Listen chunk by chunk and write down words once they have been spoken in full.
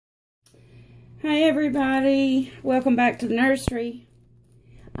Hi everybody, welcome back to the nursery.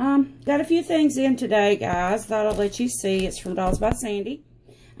 Got a few things in today, guys. Thought I'd let you see. It's from Dolls by Sandy.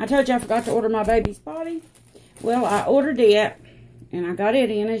 I told you I forgot to order my baby's body. Well, I ordered it, and I got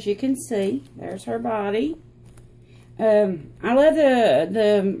it in, as you can see. There's her body. I love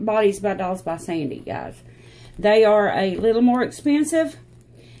the bodies by Dolls by Sandy, guys. They are a little more expensive,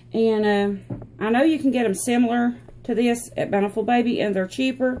 and I know you can get them similar to this at Bountiful Baby, and they're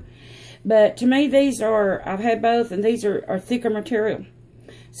cheaper. But to me, these are, I've had both, and these are thicker material.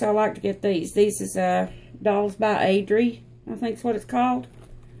 So I like to get these. These is Dolls by Adri, I think is what it's called.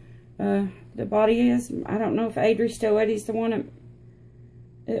 The body is. I don't know if Adri Stoetti's the one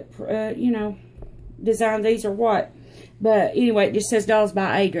that, you know, designed these or what. But anyway, it just says Dolls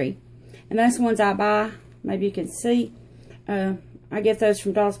by Adri. And that's the ones I buy. Maybe you can see. I get those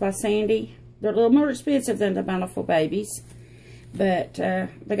from Dolls by Sandy. They're a little more expensive than the Bountiful Babies. But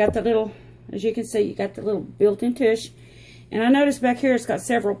they got the little, as you can see, you got the little built-in tush. And I noticed back here it's got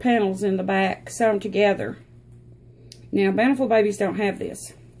several panels in the back sewn together. Now, Bountiful Babies don't have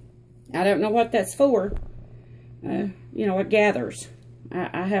this. I don't know what that's for. You know, it gathers.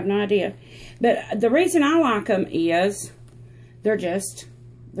 I have no idea. But the reason I like them is they're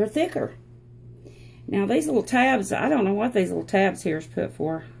thicker. Now, these little tabs, I don't know what these little tabs here is put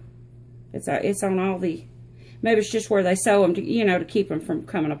for. It's on all the... Maybe it's just where they sew them, to, you know, to keep them from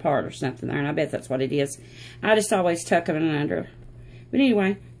coming apart or something there. And I bet that's what it is. I just always tuck them in under. But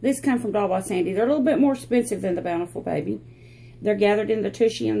anyway, these come from Dolls by Sandy. They're a little bit more expensive than the Bountiful Baby. They're gathered in the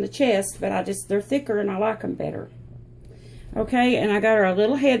tushy and the chest, but they're thicker and I like them better. Okay, and I got her a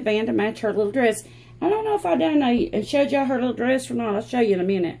little headband to match her little dress. I don't know if I done and showed y'all her little dress or not. I'll show you in a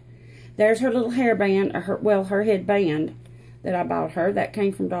minute. There's her little hairband, or her headband that I bought her. That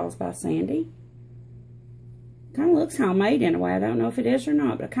came from Dolls by Sandy. Kind of looks homemade in a way. I don't know if it is or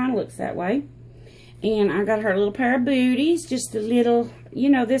not, but it kind of looks that way. And I got her a little pair of booties. Just a little, you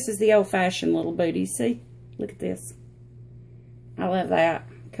know, this is the old-fashioned little booties. See? Look at this. I love that.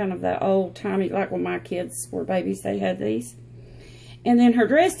 Kind of the old-timey, like when my kids were babies, they had these. And then her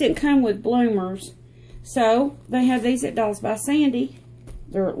dress didn't come with bloomers. So, they have these at Dolls by Sandy.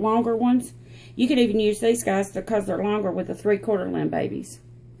 They're longer ones. You could even use these guys because they're longer with the 3/4 limb babies.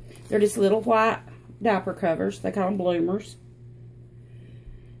 They're just little white diaper covers. They call them bloomers.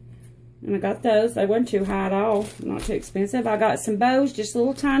 And I got those. They weren't too high at all. Not too expensive. I got some bows, just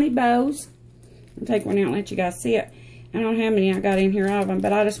little tiny bows. I'll take one out and let you guys see it. I don't know how many I got in here of them,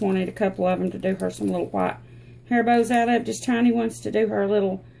 but I just wanted a couple of them to do her some little white hair bows out of. Just tiny ones to do her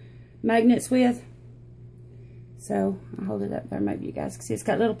little magnets with. So, I'll hold it up there. Maybe you guys can see. It's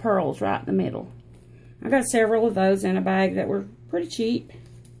got little pearls right in the middle. I got several of those in a bag that were pretty cheap.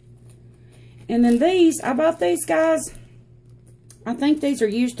 And then these, I bought these, guys. I think these are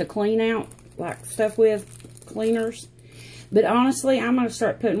used to clean out, like stuff with cleaners. But honestly, I'm going to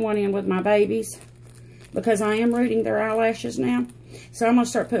start putting one in with my babies, because I am rooting their eyelashes now. So I'm going to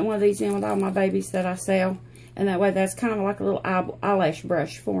start putting one of these in with all my babies that I sell. And that way, that's kind of like a little eyelash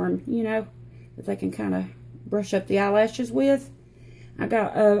brush for them, you know, that they can kind of brush up the eyelashes with. I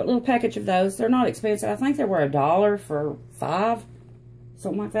got a little package of those. They're not expensive. I think they were $1 for 5.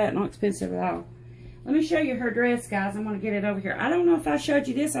 Something like that. Not expensive at all. Let me show you her dress, guys. I'm going to get it over here. I don't know if I showed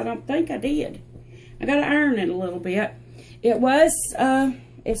you this. I don't think I did. I got to iron it a little bit. It was,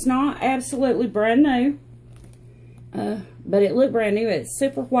 it's not absolutely brand new. But it looked brand new. It's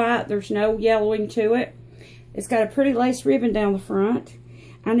super white. There's no yellowing to it. It's got a pretty lace ribbon down the front.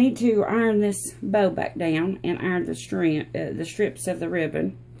 I need to iron this bow back down and iron the strips of the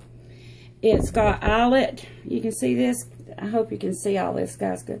ribbon. It's got eyelet. You can see this. I hope you can see all this,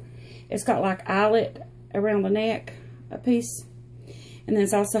 guys. Good. It's got like eyelet around the neck, a piece. And then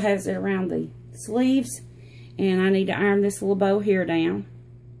it also has it around the sleeves. And I need to iron this little bow here down.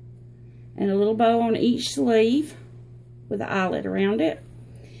 And a little bow on each sleeve with the eyelet around it.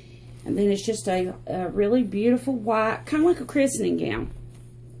 And then it's just a really beautiful white, kind of like a christening gown.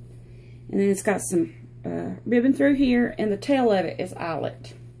 And then it's got some ribbon through here, and the tail of it is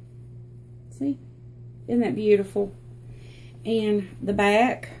eyelet. See? Isn't that beautiful? And the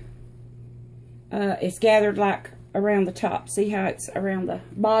back, it's gathered like around the top. See how it's around the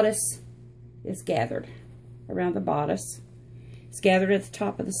bodice? It's gathered around the bodice. It's gathered at the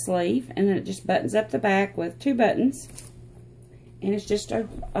top of the sleeve, and then it just buttons up the back with 2 buttons. And it's just a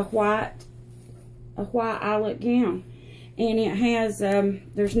white eyelet gown. And it has,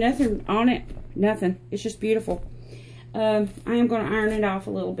 there's nothing on it. Nothing. It's just beautiful. I am going to iron it off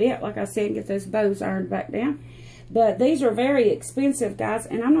a little bit, like I said, and get those bows ironed back down. But these are very expensive, guys,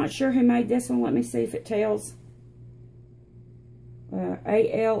 and I'm not sure who made this one. Let me see if it tells.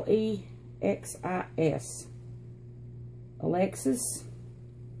 Alexis.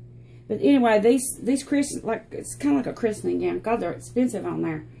 But anyway, these like, it's kind of like a christening gown. God, they're expensive on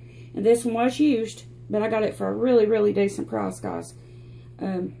there. And this one was used, but I got it for a really, really decent price, guys.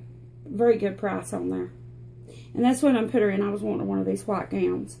 Very good price on there. And that's what I'm put her in. I was wanting one of these white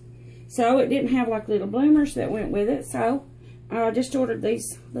gowns. So it didn't have like little bloomers that went with it. So I just ordered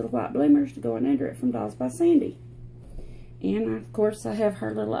these little white bloomers to go in under it from Dolls by Sandy. And of course I have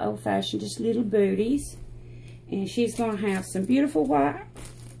her little old-fashioned, just little booties. And she's going to have some beautiful white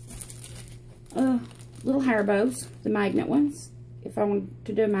little hair bows, the magnet ones, if I want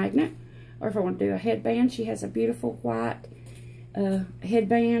to do a magnet, or if I want to do a headband. She has a beautiful white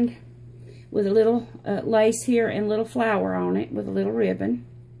headband with a little lace here and a little flower on it with a little ribbon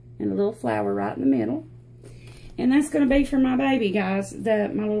and a little flower right in the middle. And that's going to be for my baby, guys, my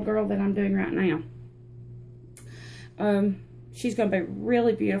little girl that I'm doing right now. She's going to be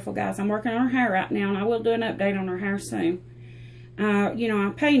really beautiful, guys. I'm working on her hair right now, and I will do an update on her hair soon. You know,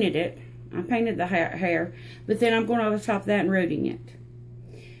 I painted it. I painted the hair, but then I'm going over the top of that and rooting it.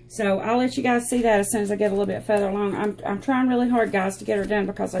 So I'll let you guys see that as soon as I get a little bit further along. I'm trying really hard, guys, to get her done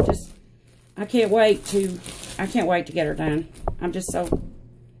because I can't wait to get her done. I'm just so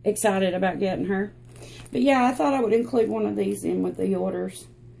excited about getting her. But yeah, I thought I would include one of these in with the orders.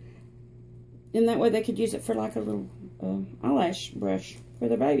 And that way they could use it for like a little eyelash brush for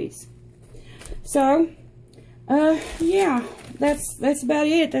their babies. So, yeah, that's about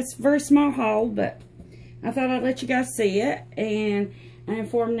it. That's a very small haul, but I thought I'd let you guys see it. And I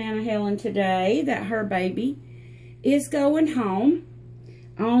informed Nana Helen today that her baby is going home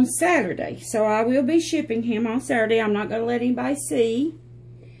on Saturday. So I will be shipping him on Saturday. I'm not going to let anybody see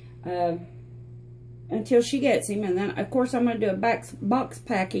until she gets him. And then, of course, I'm going to do a box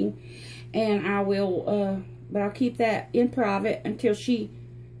packing. And I will, but I'll keep that in private until she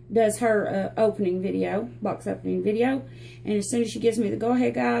does her opening video, box opening video. And as soon as she gives me the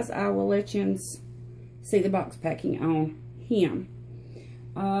go-ahead, guys, I will let you see the box packing on him.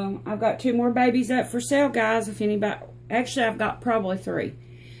 I've got 2 more babies up for sale, guys. If anybody, actually, I've got probably 3.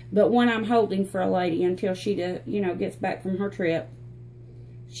 But one I'm holding for a lady until she, gets back from her trip.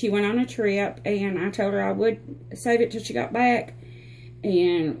 She went on a trip, and I told her I would save it till she got back.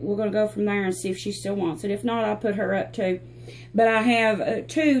 And we're going to go from there and see if she still wants it. If not, I'll put her up too. But I have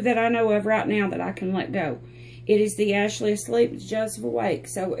 2 that I know of right now that I can let go. It is the Ashley Asleep, Joseph Awake.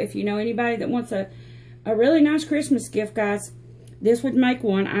 So if you know anybody that wants a really nice Christmas gift, guys, this would make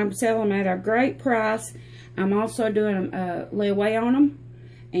one. I'm selling them at a great price. I'm also doing a layaway on them.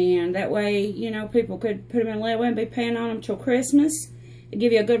 And that way, people could put them in layaway and be paying on them till Christmas. It'd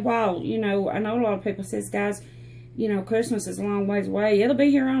give you a good while. I know a lot of people says, guys, Christmas is a long ways away. It'll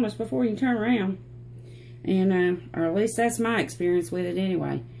be here on us before you can turn around. And, or at least that's my experience with it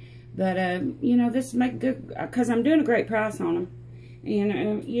anyway. But, this make good, because I'm doing a great price on them.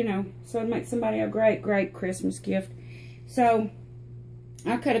 And, so it makes somebody a great, great Christmas gift. So,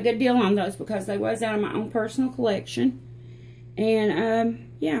 I cut a good deal on those because they was out of my own personal collection.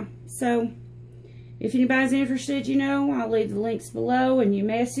 And, yeah, so, if anybody's interested, I'll leave the links below and you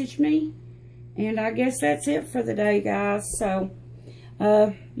message me. And I guess that's it for the day, guys. So,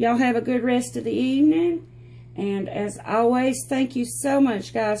 y'all have a good rest of the evening. And as always, thank you so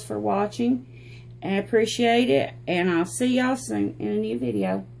much, guys, for watching. I appreciate it. And I'll see y'all soon in a new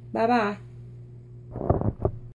video. Bye-bye.